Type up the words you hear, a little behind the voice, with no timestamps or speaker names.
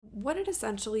What it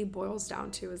essentially boils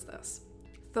down to is this: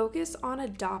 focus on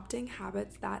adopting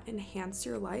habits that enhance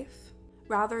your life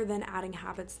rather than adding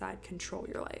habits that control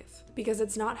your life, because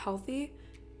it's not healthy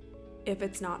if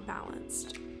it's not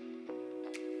balanced.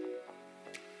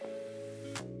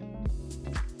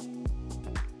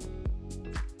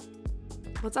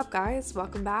 What's up, guys?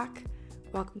 Welcome back.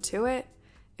 Welcome to it.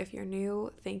 If you're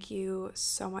new, thank you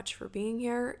so much for being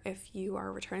here. If you are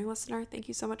a returning listener, thank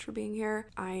you so much for being here.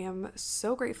 I am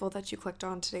so grateful that you clicked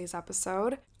on today's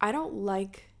episode. I don't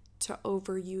like to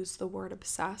overuse the word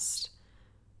obsessed,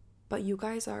 but you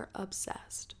guys are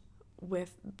obsessed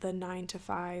with the 9 to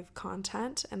 5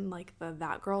 content and like the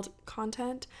That Girl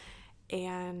content.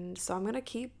 And so I'm going to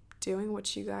keep doing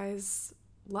what you guys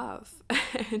love.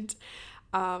 And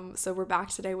so we're back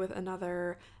today with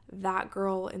another That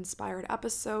Girl inspired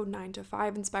episode, 9 to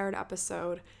 5 inspired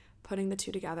episode, putting the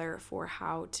two together for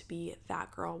how to be that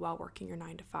girl while working your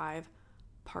 9 to 5,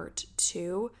 part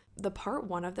 2. The part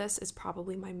 1 of this is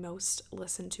probably my most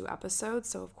listened to episode,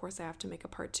 so of course I have to make a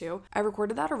part 2. I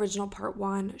recorded that original part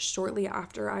 1 shortly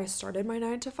after I started my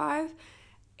 9 to 5,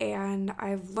 and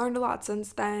I've learned a lot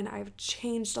since then. I've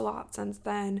changed a lot since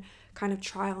then, kind of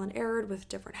trial and error with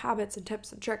different habits and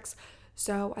tips and tricks.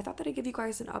 So I thought that I'd give you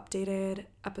guys an updated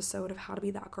episode of how to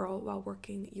be that girl while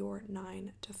working your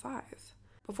 9 to 5.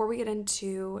 Before we get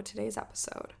into today's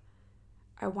episode,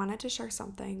 I wanted to share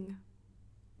something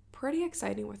pretty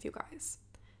exciting with you guys.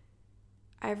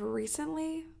 I've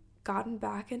recently gotten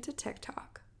back into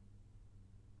TikTok.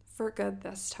 For good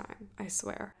this time, I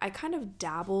swear. I kind of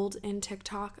dabbled in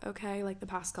TikTok, okay, like the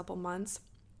past couple months.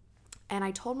 And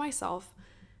I told myself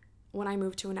when I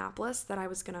moved to Annapolis that I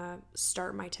was gonna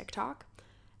start my TikTok,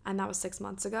 and that was 6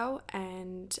 months ago.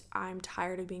 And I'm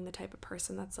tired of being the type of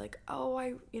person that's like, oh,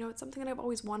 it's something that I've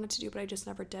always wanted to do, but I just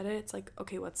never did it. It's like,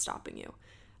 okay, what's stopping you?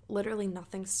 Literally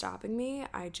nothing's stopping me.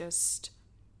 I just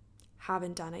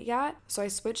haven't done it yet. So I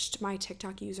switched my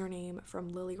TikTok username from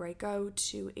Lily Raiko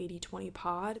to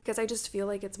 8020pod because I just feel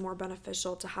like it's more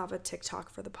beneficial to have a TikTok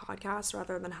for the podcast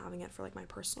rather than having it for like my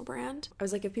personal brand. I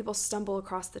was like, if people stumble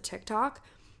across the TikTok,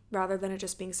 rather than it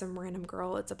just being some random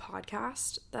girl, it's a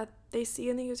podcast that they see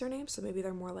in the username. So maybe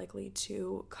they're more likely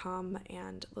to come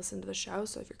and listen to the show.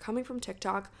 So if you're coming from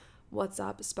TikTok, what's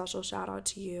up? Special shout out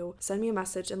to you. Send me a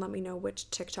message and let me know which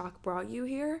TikTok brought you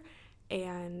here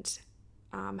and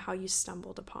how you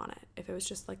stumbled upon it. If it was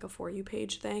just like a For You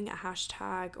page thing, a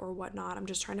hashtag or whatnot. I'm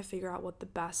just trying to figure out what the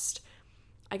best,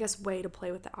 way to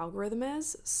play with the algorithm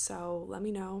is. So let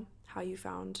me know how you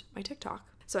found my TikTok.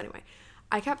 So anyway,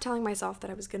 I kept telling myself that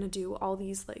I was going to do all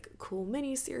these like cool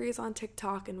mini series on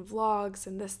TikTok and vlogs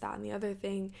and this, that, and the other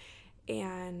thing.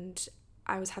 And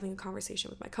I was having a conversation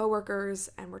with my coworkers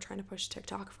and we're trying to push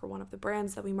TikTok for one of the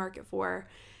brands that we market for.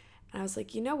 And I was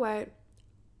like, you know what?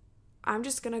 I'm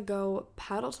just going to go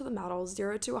pedal to the metal,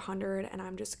 0 to 100, and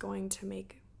I'm just going to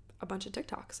make a bunch of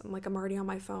TikToks. I'm already on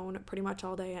my phone pretty much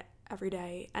all day, every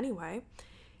day anyway.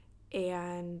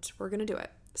 And we're going to do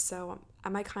it. So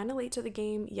am I kind of late to the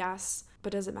game? Yes.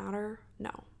 But does it matter?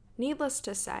 No. Needless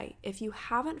to say, if you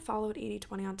haven't followed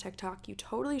 8020 on TikTok, you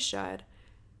totally should,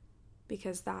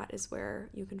 because that is where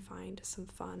you can find some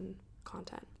fun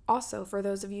content. Also, for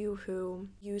those of you who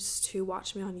used to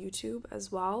watch me on YouTube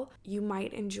as well, you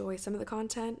might enjoy some of the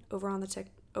content over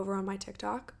on my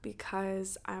TikTok,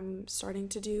 because I'm starting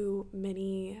to do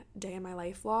mini day in my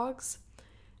life vlogs.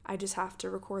 I just have to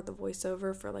record the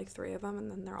voiceover for like 3 of them and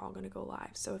then they're all going to go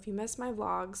live. So if you miss my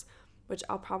vlogs, which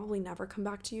I'll probably never come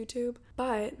back to YouTube,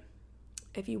 but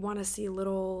if you want to see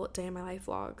little day in my life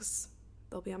vlogs,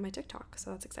 they'll be on my TikTok.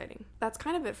 So that's exciting. That's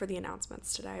kind of it for the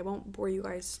announcements today. I won't bore you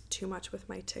guys too much with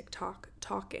my TikTok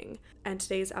talking. And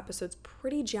today's episode's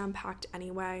pretty jam-packed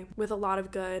anyway, with a lot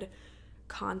of good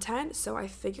content. So I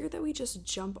figured that we just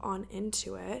jump on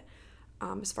into it.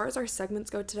 As far as our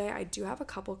segments go today, I do have a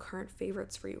couple current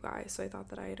favorites for you guys, so I thought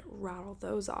that I'd rattle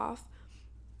those off.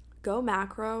 Go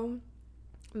Macro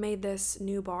made this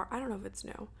new bar. I don't know if it's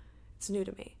new. It's new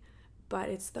to me, but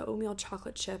it's the oatmeal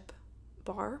chocolate chip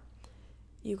bar.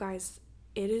 You guys,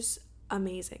 it is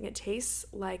amazing. It tastes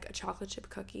like a chocolate chip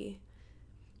cookie,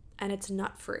 and it's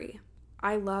nut-free.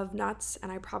 I love nuts,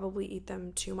 and I probably eat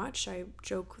them too much. I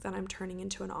joke that I'm turning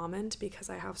into an almond because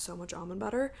I have so much almond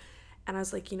butter. And I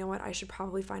was like, you know what? I should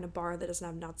probably find a bar that doesn't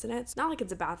have nuts in it. It's not like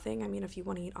it's a bad thing. I mean, if you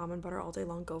want to eat almond butter all day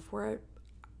long, go for it.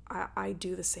 I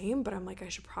do the same, but I'm like, I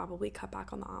should probably cut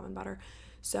back on the almond butter.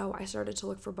 So I started to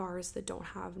look for bars that don't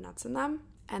have nuts in them.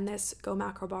 And this Go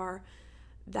Macro bar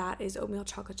that is oatmeal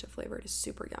chocolate chip flavored is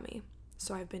super yummy.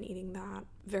 So I've been eating that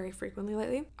very frequently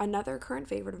lately. Another current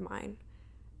favorite of mine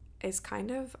is kind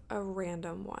of a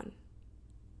random one,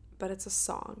 but it's a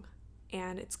song.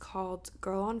 and it's called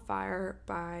Girl on Fire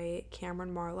by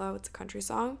Cameron Marlowe. It's a country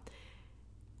song.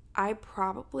 I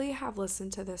probably have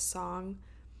listened to this song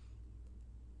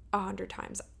 100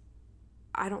 times.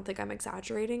 I don't think I'm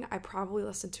exaggerating. I probably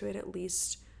listen to it at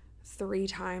least 3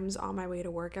 times on my way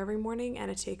to work every morning,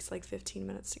 and it takes like 15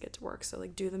 minutes to get to work. So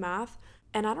like do the math.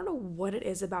 And I don't know what it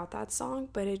is about that song,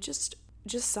 but it just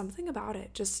something about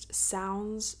it just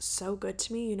sounds so good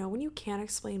to me. You know, when you can't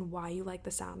explain why you like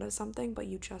the sound of something, but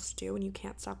you just do and you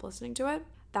can't stop listening to it.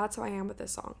 That's how I am with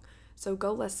this song. So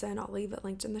go listen. I'll leave it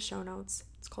linked in the show notes.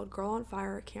 It's called Girl on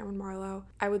Fire, Cameron Marlowe.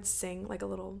 I would sing like a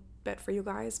little bit for you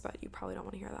guys, but you probably don't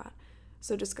want to hear that.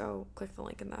 So just go click the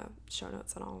link in the show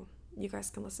notes and you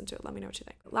guys can listen to it. Let me know what you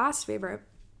think. Last favorite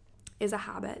is a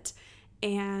habit.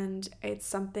 And it's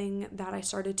something that I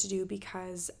started to do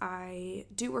because I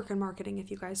do work in marketing,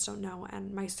 if you guys don't know,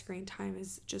 and my screen time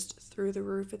is just through the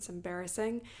roof. It's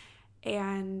embarrassing.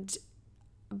 And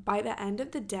by the end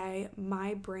of the day,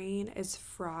 my brain is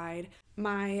fried.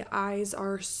 My eyes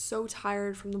are so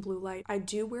tired from the blue light. I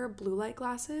do wear blue light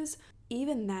glasses.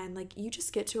 Even then, like, you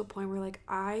just get to a point where like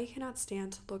I cannot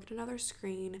stand to look at another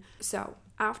screen. So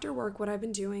after work, what I've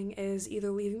been doing is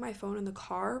either leaving my phone in the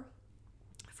car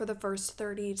for the first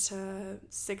 30 to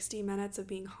 60 minutes of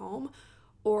being home,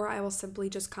 or I will simply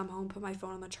just come home, put my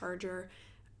phone on the charger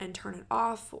and turn it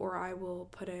off, or I will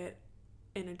put it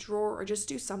in a drawer or just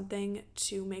do something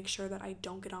to make sure that I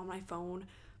don't get on my phone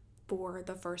for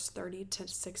the first 30 to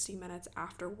 60 minutes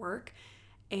after work.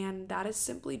 And that is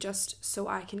simply just so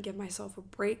I can give myself a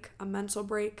break, a mental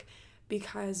break,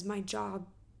 because my job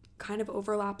kind of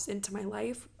overlaps into my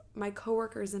life. My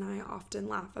coworkers and I often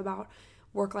laugh about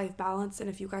work-life balance, and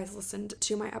if you guys listened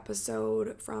to my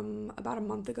episode from about a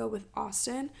month ago with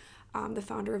Austin, the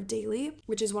founder of Daily,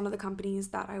 which is one of the companies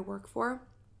that I work for,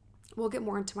 we'll get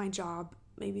more into my job,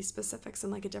 maybe specifics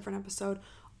in like a different episode.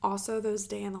 Also, those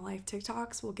day in the life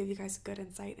TikToks will give you guys a good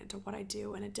insight into what I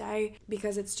do in a day,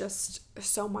 because it's just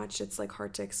so much, it's like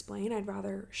hard to explain. I'd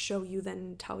rather show you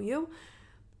than tell you.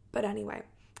 But anyway,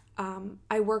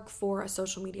 I work for a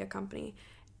social media company,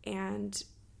 and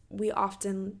we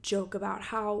often joke about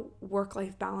how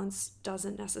work-life balance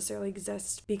doesn't necessarily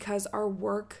exist because our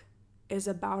work is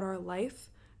about our life,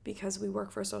 because we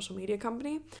work for a social media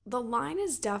company. The line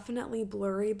is definitely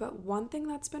blurry, but one thing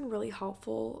that's been really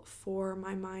helpful for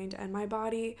my mind and my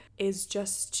body is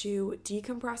just to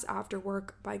decompress after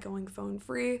work by going phone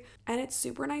free. And it's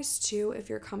super nice too if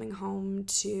you're coming home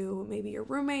to maybe your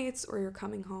roommates, or you're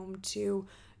coming home to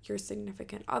your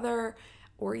significant other,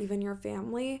 or even your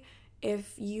family.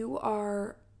 If you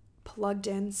are plugged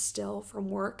in still from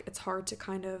work, it's hard to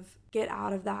kind of get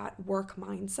out of that work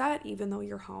mindset even though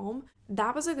you're home.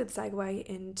 That was a good segue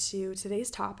into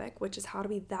today's topic, which is how to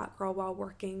be that girl while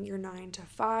working your 9 to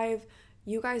 5.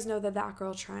 You guys know the that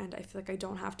girl trend. I feel like I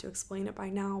don't have to explain it by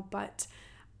now, but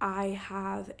I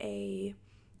have a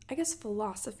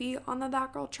philosophy on the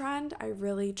that girl trend. I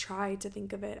really try to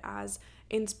think of it as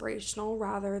inspirational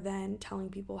rather than telling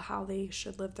people how they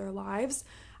should live their lives.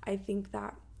 I think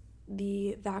that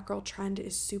the that girl trend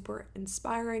is super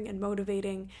inspiring and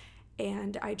motivating,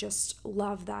 and I just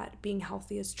love that being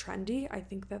healthy is trendy. I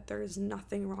think that there's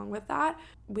nothing wrong with that.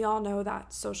 We all know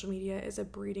that social media is a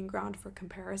breeding ground for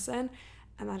comparison,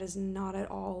 and that is not at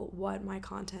all what my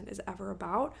content is ever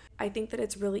about. I think that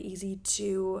it's really easy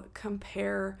to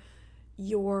compare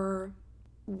your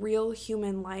real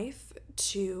human life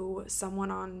to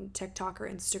someone on TikTok or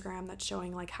Instagram that's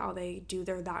showing like how they do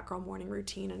their that girl morning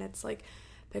routine, and it's like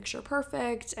picture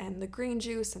perfect and the green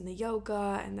juice and the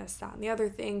yoga and this, that, and the other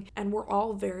thing. And we're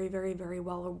all very, very, very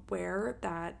well aware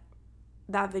that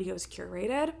that video is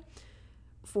curated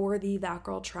for the that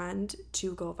girl trend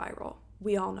to go viral.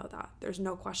 We all know that. There's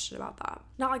no question about that.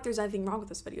 Not like there's anything wrong with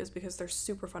those videos, because they're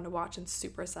super fun to watch and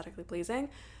super aesthetically pleasing,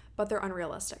 but they're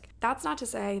unrealistic. That's not to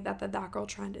say that the that girl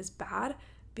trend is bad,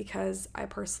 because I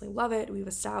personally love it. We've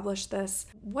established this.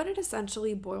 What it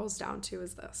essentially boils down to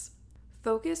is this: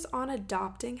 focus on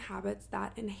adopting habits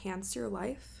that enhance your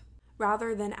life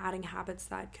rather than adding habits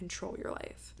that control your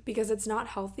life, because it's not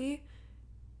healthy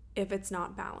if it's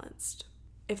not balanced.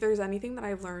 If there's anything that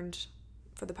I've learned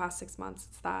for the past 6 months,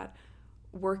 it's that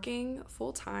working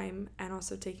full-time and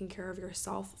also taking care of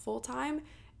yourself full-time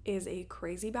is a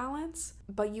crazy balance,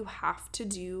 but you have to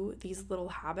do these little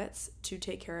habits to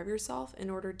take care of yourself in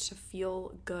order to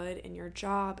feel good in your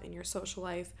job, in your social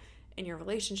life, in your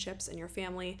relationships, in your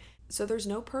family. So there's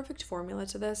no perfect formula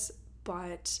to this,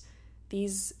 but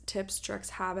these tips, tricks,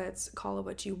 habits, call it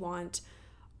what you want,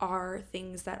 are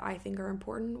things that I think are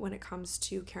important when it comes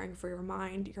to caring for your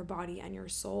mind, your body, and your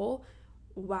soul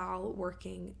while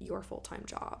working your full-time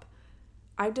job.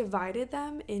 I divided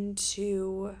them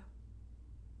into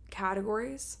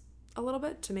categories a little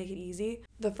bit to make it easy.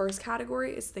 The first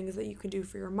category is things that you can do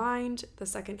for your mind. The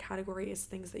second category is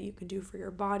things that you can do for your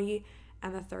body.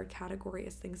 And the third category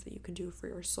is things that you can do for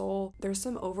your soul. There's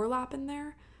some overlap in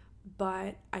there,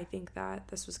 but I think that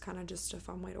this was kind of just a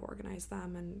fun way to organize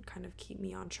them and kind of keep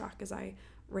me on track as I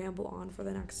ramble on for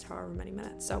the next however many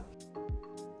minutes. So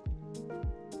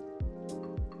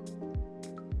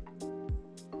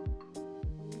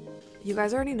you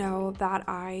guys already know that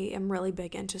I am really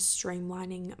big into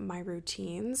streamlining my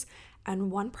routines, and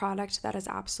one product that has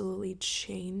absolutely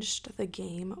changed the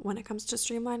game when it comes to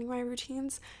streamlining my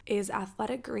routines is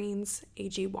Athletic Greens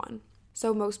AG1.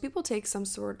 So most people take some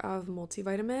sort of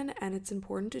multivitamin, and it's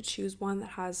important to choose one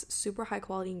that has super high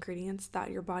quality ingredients that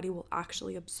your body will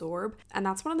actually absorb. And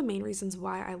that's one of the main reasons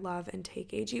why I love and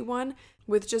take AG1.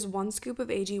 With just one scoop of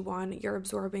AG1, you're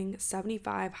absorbing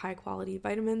 75 high quality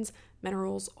vitamins,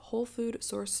 minerals, whole food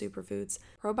source superfoods,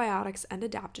 probiotics, and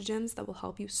adaptogens that will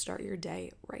help you start your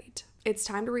day right. It's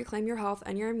time to reclaim your health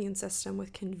and your immune system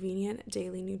with convenient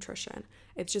daily nutrition.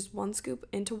 It's just one scoop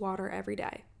into water every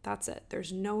day. That's it.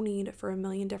 There's no need for a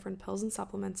million different pills and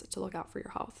supplements to look out for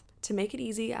your health. To make it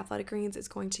easy, Athletic Greens is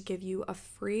going to give you a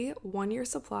free 1-year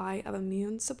supply of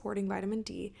immune-supporting vitamin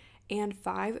D and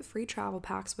 5 free travel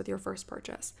packs with your first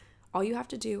purchase. All you have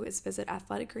to do is visit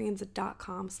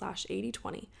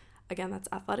athleticgreens.com/8020. Again, that's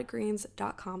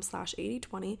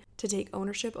athleticgreens.com/8020 to take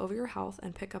ownership over your health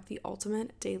and pick up the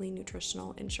ultimate daily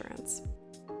nutritional insurance.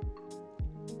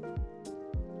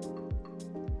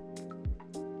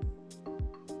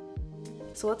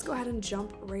 So let's go ahead and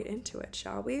jump right into it,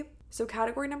 shall we? So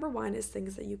category number 1 is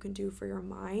things that you can do for your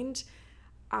mind.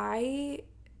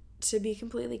 To be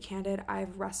completely candid,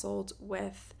 I've wrestled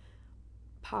with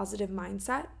positive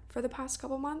mindset for the past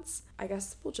couple months. I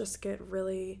guess we'll just get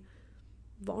really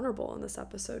vulnerable in this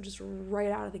episode, just right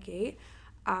out of the gate.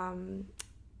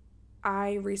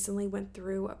 I recently went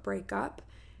through a breakup,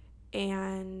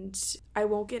 and I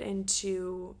won't get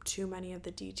into too many of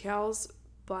the details,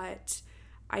 but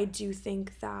I do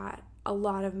think that a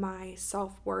lot of my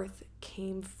self-worth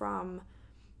came from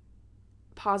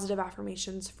positive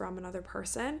affirmations from another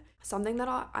person. Something that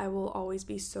I will always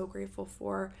be so grateful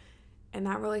for in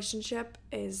that relationship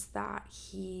is that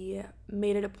he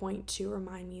made it a point to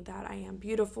remind me that I am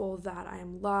beautiful, that I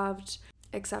am loved,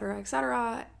 etc.,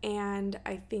 etc. And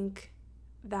I think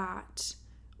that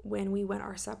when we went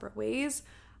our separate ways,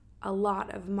 a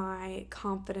lot of my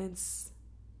confidence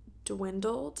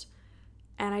dwindled.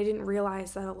 And I didn't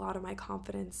realize that a lot of my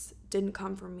confidence didn't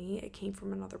come from me, it came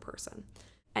from another person.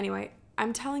 Anyway,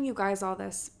 I'm telling you guys all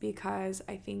this because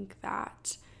I think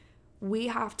that we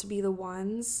have to be the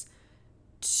ones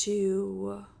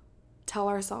to tell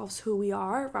ourselves who we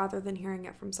are rather than hearing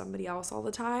it from somebody else all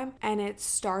the time. And it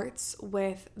starts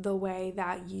with the way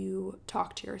that you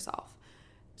talk to yourself.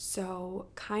 So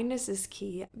kindness is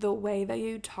key. The way that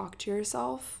you talk to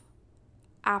yourself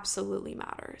absolutely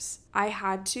matters. I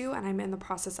had to, and I'm in the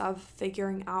process of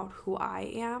figuring out who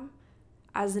I am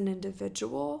as an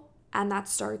individual. And that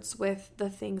starts with the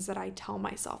things that I tell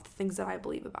myself, the things that I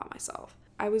believe about myself.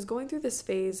 I was going through this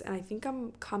phase, and I think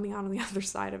I'm coming out on the other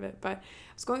side of it, but I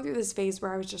was going through this phase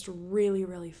where I was just really,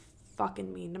 really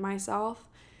fucking mean to myself.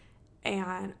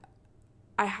 And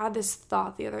I had this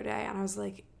thought the other day, and I was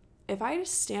like, if I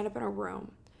just stand up in a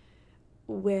room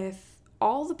with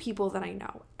all the people that I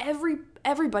know,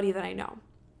 everybody that I know,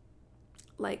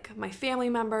 like my family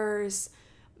members,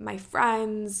 my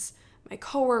friends, my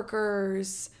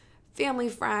coworkers, family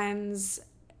friends,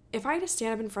 if I just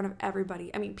stand up in front of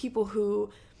everybody, I mean, people who,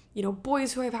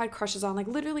 boys who I've had crushes on, like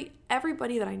literally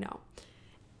everybody that I know,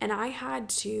 and I had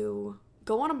to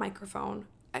go on a microphone.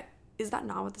 Is that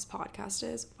not what this podcast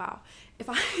is? Wow.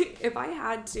 If I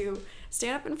had to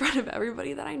stand up in front of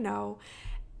everybody that I know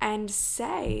and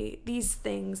say these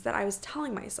things that I was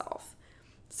telling myself,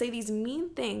 say these mean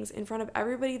things in front of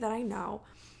everybody that I know,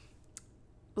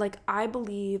 like I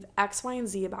believe X, Y, and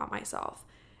Z about myself,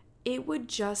 it would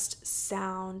just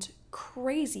sound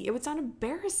crazy. It would sound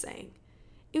embarrassing.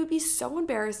 It would be so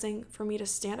embarrassing for me to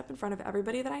stand up in front of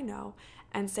everybody that I know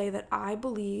and say that I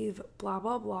believe blah,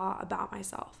 blah, blah about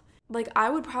myself. Like I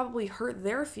would probably hurt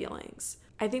their feelings.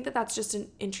 I think that that's just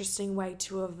an interesting way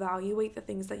to evaluate the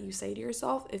things that you say to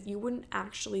yourself. If you wouldn't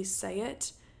actually say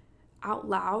it out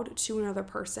loud to another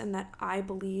person that I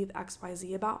believe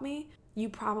XYZ about me, you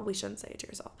probably shouldn't say it to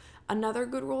yourself. Another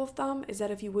good rule of thumb is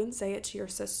that if you wouldn't say it to your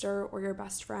sister or your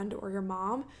best friend or your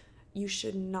mom, you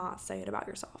should not say it about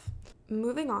yourself.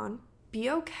 Moving on, be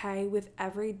okay with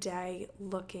every day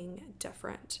looking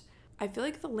different. I feel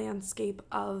like the landscape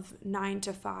of 9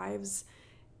 to 5s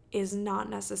is not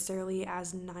necessarily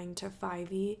as 9 to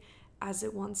 5-y as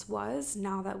it once was,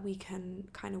 now that we can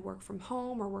kind of work from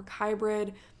home or work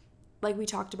hybrid. Like we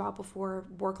talked about before,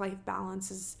 work-life balance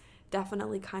is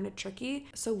definitely kind of tricky.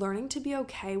 So learning to be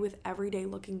okay with every day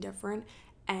looking different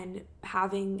and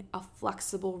having a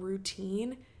flexible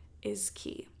routine is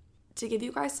key. To give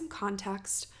you guys some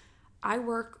context, I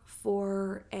work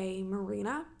for a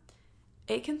marina,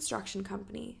 a construction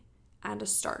company, and a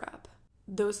startup.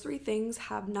 Those three things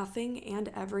have nothing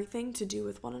and everything to do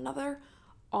with one another,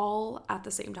 all at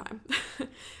the same time.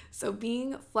 So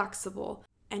being flexible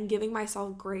and giving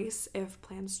myself grace if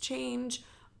plans change,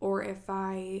 or if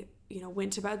I,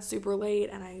 went to bed super late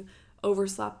and I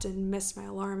overslept and missed my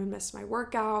alarm and missed my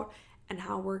workout, and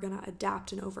how we're gonna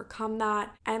adapt and overcome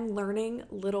that, and learning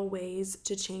little ways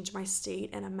to change my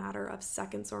state in a matter of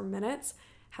seconds or minutes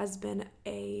has been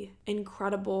an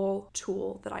incredible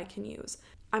tool that I can use.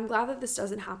 I'm glad that this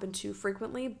doesn't happen too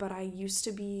frequently, but I used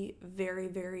to be very,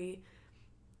 very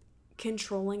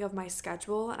controlling of my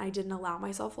schedule, and I didn't allow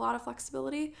myself a lot of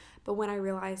flexibility. But when I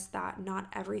realized that not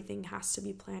everything has to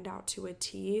be planned out to a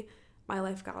T, my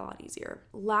life got a lot easier.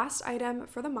 Last item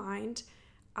for the mind,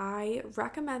 I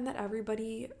recommend that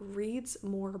everybody reads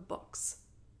more books.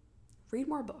 Read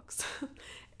more books.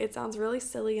 It sounds really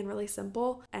silly and really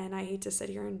simple, and I hate to sit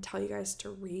here and tell you guys to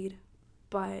read,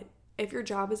 but if your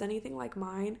job is anything like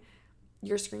mine,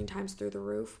 your screen time's through the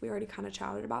roof. We already kind of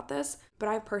chatted about this, but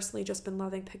I've personally just been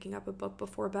loving picking up a book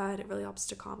before bed. It really helps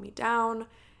to calm me down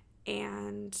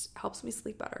and helps me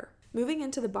sleep better. Moving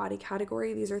into the body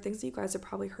category, these are things that you guys have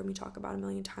probably heard me talk about a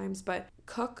million times, but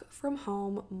cook from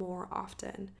home more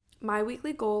often. My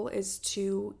weekly goal is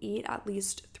to eat at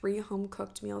least 3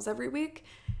 home-cooked meals every week,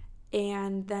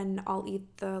 and then I'll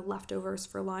eat the leftovers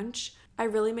for lunch. I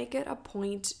really make it a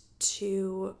point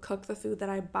to cook the food that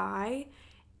I buy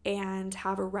and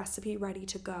have a recipe ready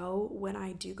to go when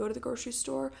I do go to the grocery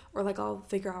store, or like I'll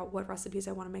figure out what recipes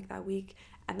I want to make that week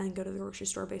and then go to the grocery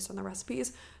store based on the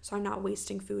recipes, so I'm not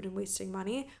wasting food and wasting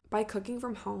money. By cooking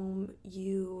from home,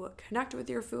 you connect with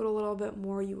your food a little bit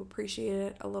more, you appreciate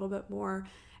it a little bit more.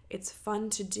 It's fun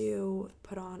to do,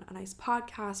 put on a nice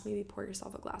podcast, maybe pour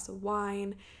yourself a glass of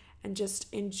wine, and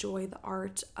just enjoy the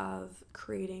art of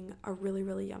creating a really,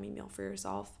 really yummy meal for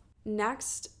yourself.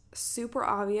 Next, super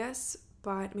obvious,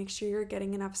 but make sure you're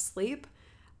getting enough sleep.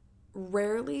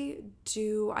 Rarely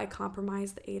do I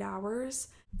compromise the 8 hours.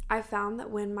 I found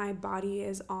that when my body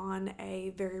is on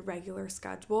a very regular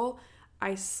schedule,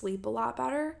 I sleep a lot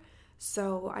better.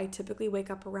 So I typically wake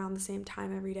up around the same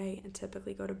time every day and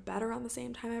typically go to bed around the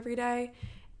same time every day.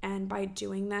 And by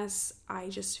doing this, I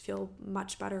just feel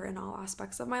much better in all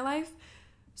aspects of my life.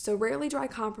 So rarely do I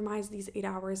compromise these 8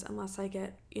 hours unless I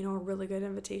get, a really good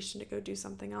invitation to go do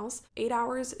something else. 8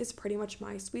 hours is pretty much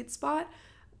my sweet spot,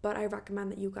 but I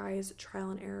recommend that you guys trial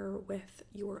and error with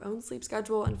your own sleep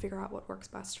schedule and figure out what works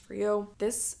best for you.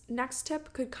 This next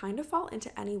tip could kind of fall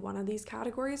into any one of these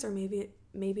categories, or maybe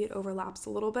it overlaps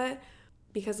a little bit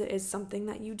because it is something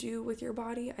that you do with your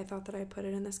body. I thought that I put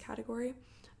it in this category,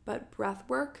 but breath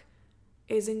work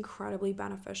is incredibly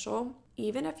beneficial.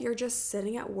 Even if you're just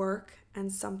sitting at work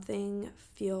and something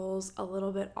feels a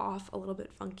little bit off, a little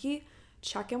bit funky,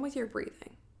 check in with your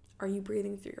breathing. Are you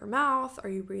breathing through your mouth? Are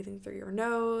you breathing through your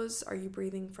nose? Are you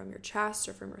breathing from your chest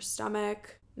or from your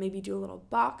stomach? Maybe do a little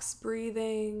box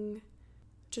breathing.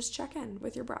 Just check in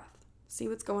with your breath. See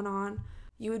what's going on.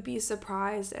 You would be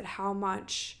surprised at how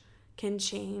much can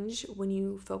change when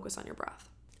you focus on your breath.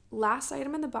 Last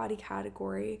item in the body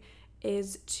category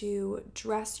is to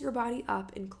dress your body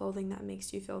up in clothing that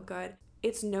makes you feel good.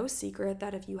 It's no secret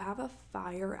that if you have a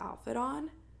fire outfit on,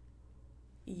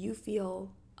 you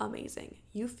feel amazing.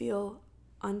 You feel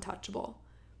untouchable.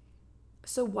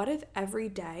 So what if every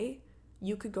day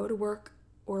you could go to work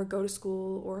or go to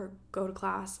school or go to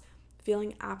class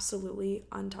feeling absolutely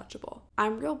untouchable?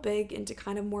 I'm real big into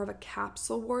kind of more of a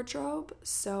capsule wardrobe,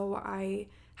 so I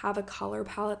have a color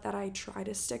palette that I try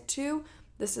to stick to.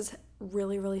 This has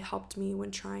really, really helped me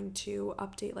when trying to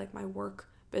update like my work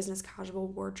business casual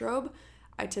wardrobe.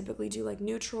 I typically do like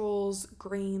neutrals,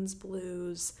 greens,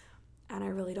 blues, and I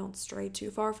really don't stray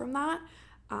too far from that.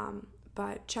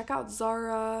 But check out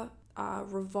Zara,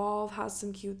 Revolve has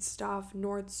some cute stuff,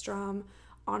 Nordstrom.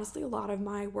 Honestly, a lot of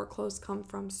my work clothes come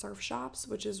from surf shops,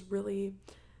 which is really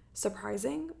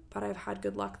surprising, but I've had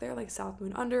good luck there, like South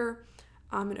Moon Under,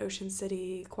 in Ocean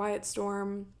City, Quiet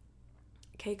Storm,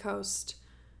 K-Coast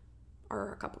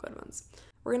are a couple good ones.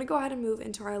 We're going to go ahead and move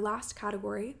into our last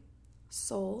category,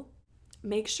 soul.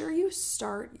 Make sure you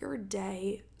start your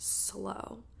day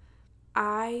slow.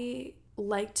 I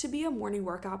like to be a morning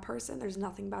workout person. There's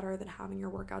nothing better than having your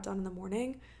workout done in the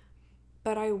morning.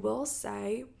 But I will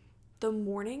say the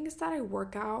mornings that I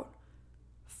work out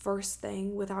first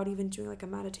thing without even doing like a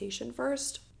meditation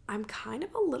first, I'm kind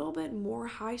of a little bit more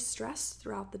high stress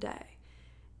throughout the day.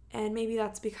 And maybe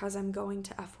that's because I'm going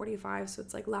to F45, so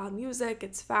it's like loud music,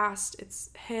 it's fast, it's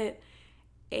hit,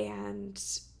 and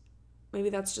maybe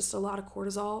that's just a lot of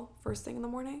cortisol first thing in the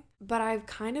morning. But I've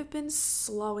kind of been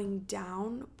slowing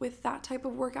down with that type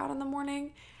of workout in the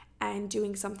morning and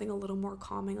doing something a little more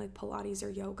calming like Pilates or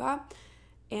yoga,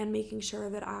 and making sure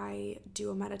that I do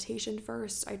a meditation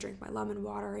first. I drink my lemon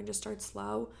water and just start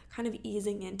slow, kind of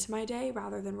easing into my day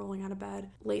rather than rolling out of bed,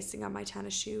 lacing up my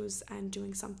tennis shoes, and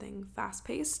doing something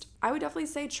fast-paced. I would definitely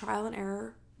say trial and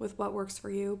error with what works for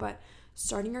you, but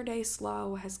starting your day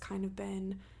slow has kind of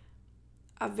been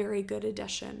a very good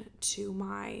addition to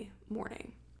my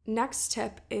morning. Next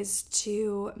tip is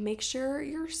to make sure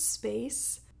your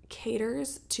space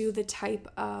caters to the type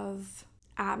of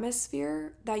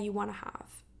atmosphere that you want to have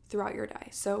throughout your day.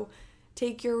 So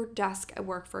take your desk at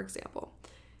work, for example.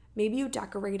 Maybe you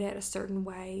decorate it a certain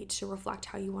way to reflect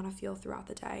how you want to feel throughout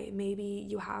the day. Maybe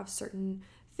you have certain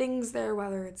things there,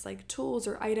 whether it's like tools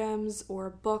or items or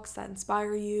books that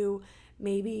inspire you.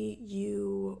 Maybe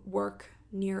you work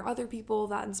near other people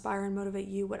that inspire and motivate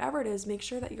you. Whatever it is, make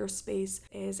sure that your space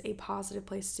is a positive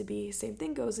place to be. Same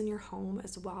thing goes in your home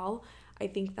as well. I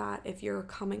think that if you're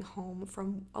coming home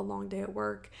from a long day at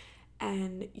work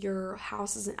and your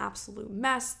house is an absolute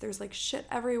mess, there's like shit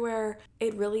everywhere,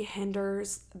 it really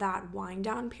hinders that wind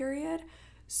down period.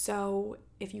 So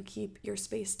if you keep your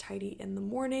space tidy in the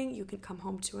morning, you can come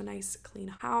home to a nice clean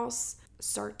house,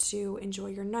 start to enjoy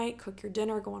your night, cook your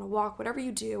dinner, go on a walk, whatever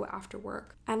you do after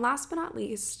work. And last but not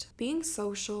least, being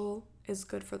social is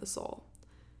good for the soul.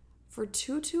 For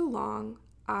too long,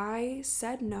 I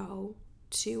said no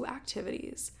to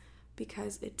activities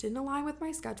because it didn't align with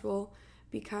my schedule,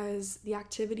 because the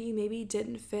activity maybe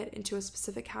didn't fit into a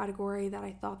specific category that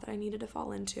I thought that I needed to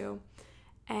fall into,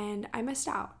 and I missed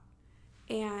out.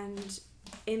 And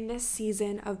in this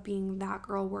season of being that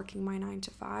girl working my 9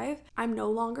 to 5, I'm no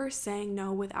longer saying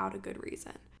no without a good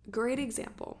reason. Great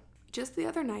example. Just the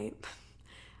other night,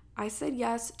 I said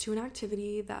yes to an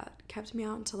activity that kept me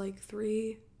out until like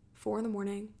 3, 4 in the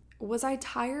morning. Was I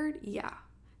tired? Yeah.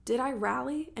 Did I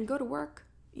rally and go to work?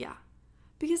 Yeah.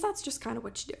 Because that's just kind of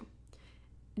what you do.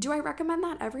 Do I recommend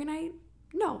that every night?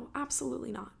 No,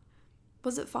 absolutely not.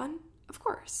 Was it fun? Of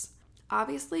course.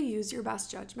 Obviously, use your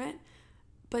best judgment,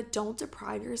 but don't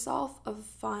deprive yourself of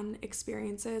fun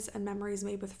experiences and memories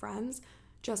made with friends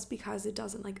just because it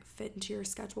doesn't like fit into your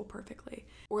schedule perfectly,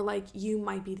 or like you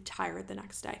might be tired the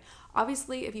next day.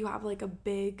 Obviously, if you have like a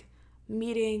big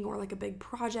meeting or like a big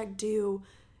project due,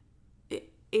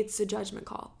 it's a judgment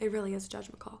call. It really is a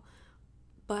judgment call.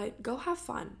 But go have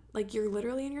fun. Like, you're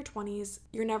literally in your 20s.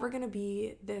 You're never going to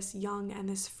be this young and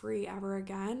this free ever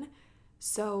again.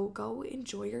 So go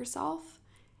enjoy yourself,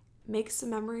 make some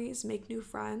memories, make new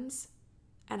friends,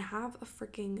 and have a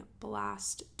freaking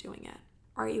blast doing it.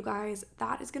 All right, you guys,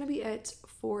 that is going to be it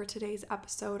for today's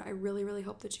episode. I really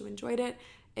hope that you enjoyed it.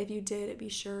 If you did, be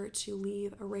sure to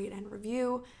leave a rate and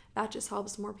review. That just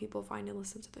helps more people find and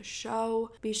listen to the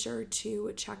show. Be sure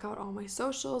to check out all my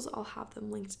socials. I'll have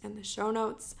them linked in the show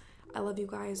notes. I love you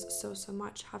guys so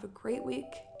much. Have a great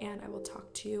week, and I will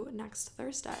talk to you next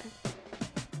Thursday.